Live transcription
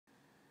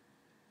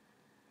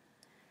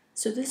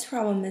So this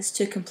problem is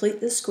to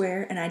complete the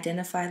square and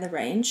identify the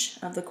range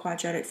of the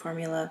quadratic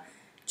formula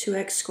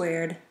 2x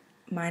squared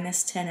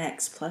minus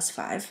 10x plus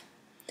 5.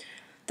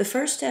 The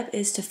first step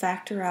is to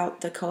factor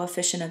out the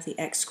coefficient of the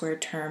x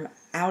squared term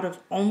out of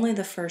only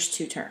the first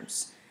two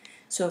terms.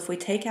 So if we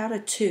take out a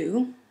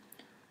 2,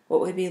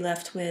 what we'd be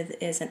left with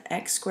is an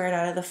x squared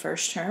out of the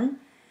first term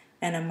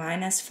and a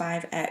minus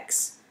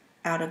 5x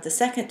out of the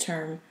second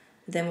term.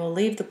 Then we'll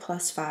leave the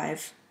plus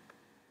 5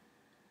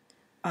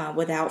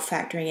 without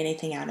factoring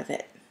anything out of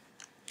it.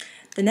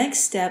 The next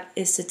step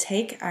is to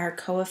take our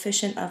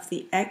coefficient of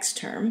the x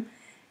term,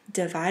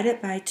 divide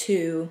it by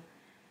 2,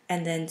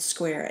 and then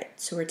square it.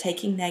 So we're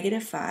taking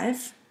negative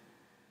 5,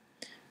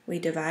 we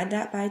divide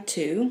that by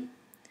 2,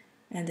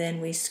 and then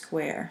we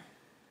square.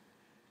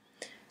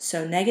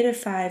 So negative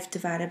 5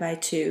 divided by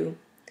 2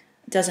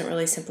 doesn't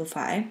really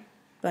simplify,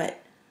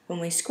 but when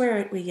we square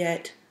it, we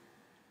get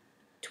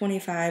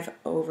 25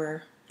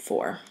 over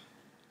 4.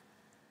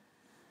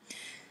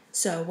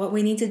 So what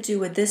we need to do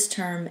with this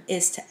term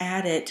is to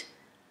add it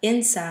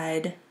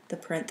inside the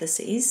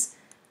parentheses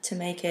to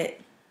make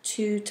it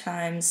 2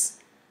 times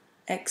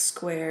x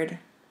squared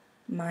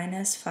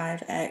minus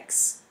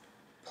 5x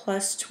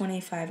plus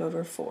 25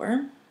 over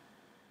 4.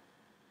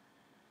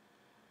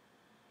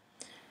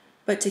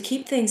 But to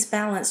keep things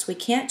balanced, we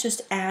can't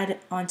just add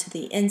onto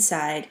the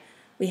inside,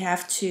 we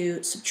have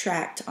to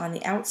subtract on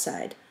the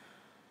outside.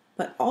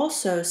 But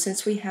also,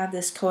 since we have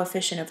this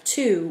coefficient of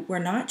 2, we're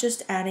not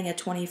just adding a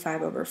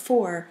 25 over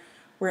 4,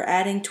 we're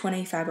adding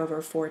 25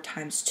 over 4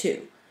 times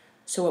 2.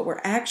 So what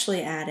we're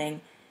actually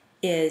adding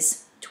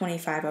is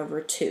 25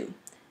 over 2.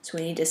 So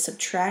we need to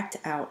subtract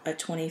out a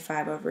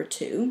 25 over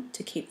 2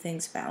 to keep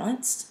things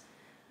balanced.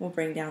 We'll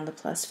bring down the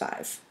plus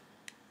 5.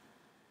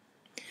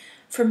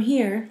 From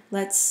here,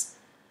 let's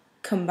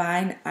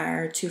combine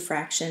our two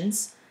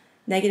fractions.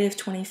 Negative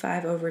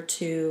 25 over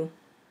 2,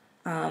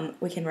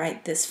 we can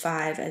write this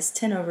 5 as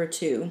 10 over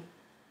 2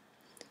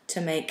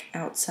 to make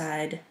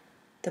outside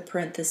the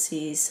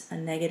parentheses a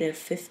negative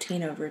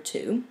 15 over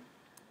 2.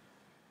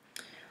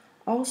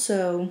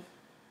 Also,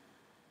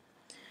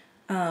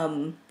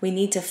 we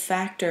need to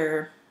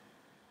factor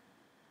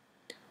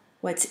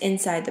what's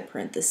inside the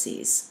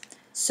parentheses.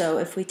 So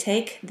if we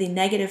take the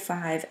negative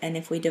 5 and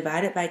if we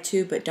divide it by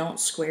 2 but don't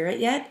square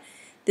it yet,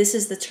 this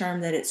is the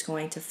term that it's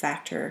going to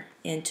factor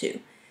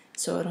into.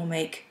 So it'll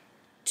make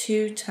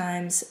 2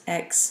 times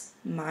x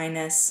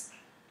minus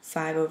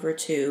 5 over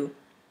 2,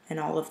 and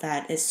all of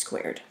that is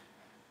squared.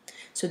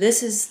 So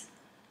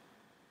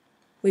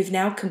we've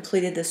now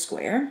completed the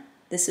square.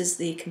 This is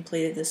the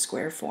completed the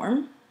square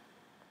form.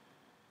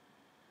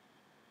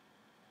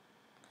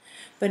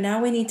 But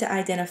now we need to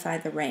identify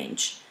the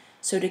range.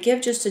 So to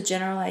give just a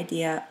general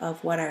idea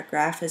of what our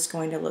graph is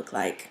going to look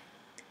like,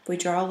 if we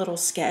draw a little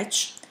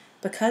sketch,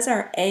 because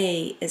our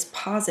A is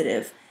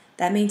positive,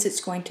 that means it's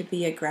going to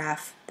be a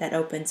graph that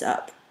opens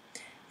up.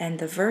 And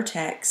the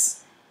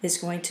vertex is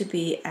going to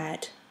be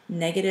at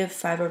negative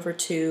 5 over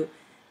 2,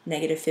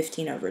 negative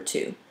 15 over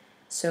 2.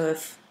 So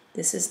if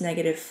this is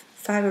negative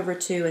 5 over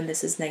 2 and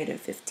this is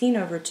negative 15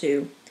 over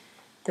 2,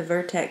 the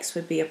vertex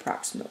would be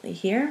approximately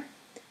here.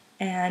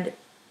 And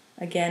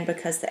again,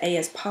 because the A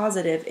is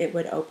positive, it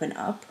would open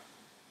up.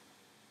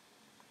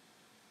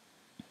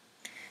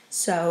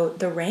 So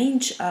the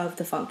range of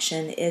the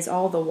function is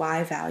all the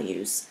y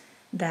values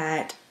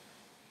that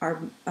are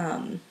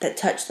that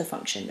touch the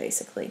function,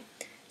 basically.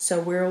 So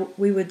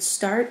we would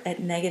start at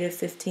negative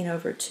 15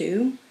 over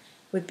 2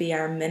 would be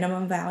our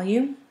minimum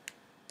value.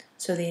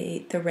 So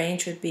the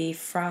range would be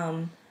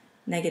from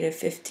negative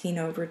 15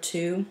 over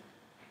 2,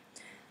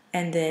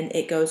 and then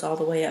it goes all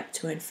the way up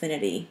to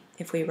infinity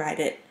if we write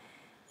it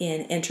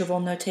in interval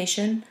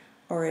notation,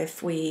 or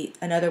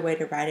another way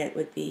to write it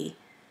would be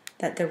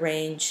that the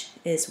range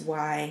is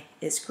y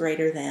is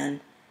greater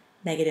than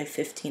negative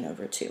 15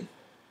 over 2.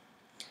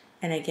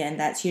 And again,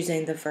 that's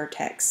using the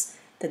vertex,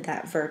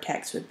 that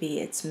vertex would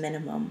be its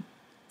minimum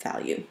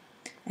value,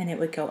 and it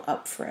would go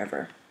up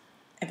forever,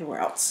 everywhere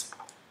else.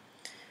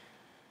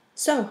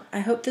 So, I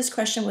hope this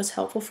question was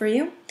helpful for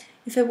you.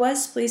 If it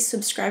was, please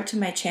subscribe to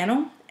my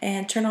channel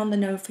and turn on the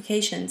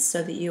notifications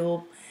so that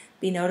you'll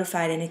be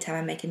notified anytime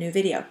I make a new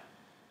video.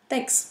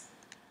 Thanks.